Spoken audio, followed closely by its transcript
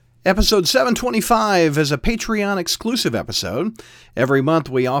Episode 725 is a Patreon exclusive episode. Every month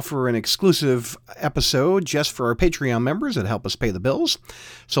we offer an exclusive episode just for our Patreon members that help us pay the bills.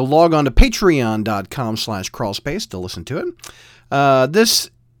 So log on to patreon.com/crawlspace to listen to it. This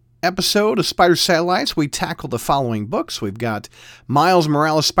episode of Spider Satellites, we tackle the following books. We've got Miles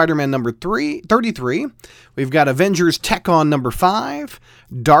Morales Spider-Man number 33. We've got Avengers Tech-On number 5.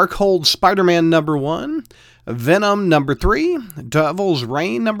 Darkhold Spider-Man number 1. Venom number 3, Devil's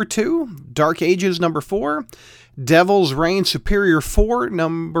Reign number 2, Dark Ages number 4, Devil's Reign Superior 4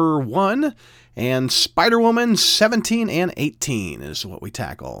 number 1, and Spider-Woman 17 and 18 is what we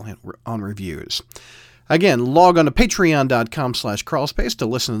tackle on reviews. Again, log on to patreon.com/crawlspace to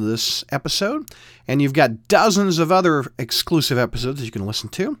listen to this episode, and you've got dozens of other exclusive episodes that you can listen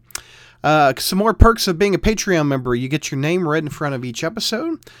to. Some more perks of being a Patreon member. You get your name read in front of each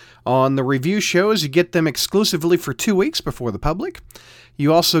episode. On the review shows, you get them exclusively for 2 weeks before the public.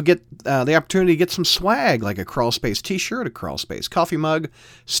 You also get the opportunity to get some swag, like a Crawlspace t-shirt, a Crawlspace coffee mug,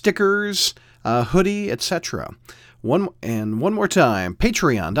 stickers, hoodie, etc. One more time,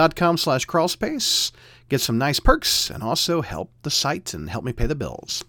 patreon.com/crawlspace. Get some nice perks and also help the site and help me pay the bills.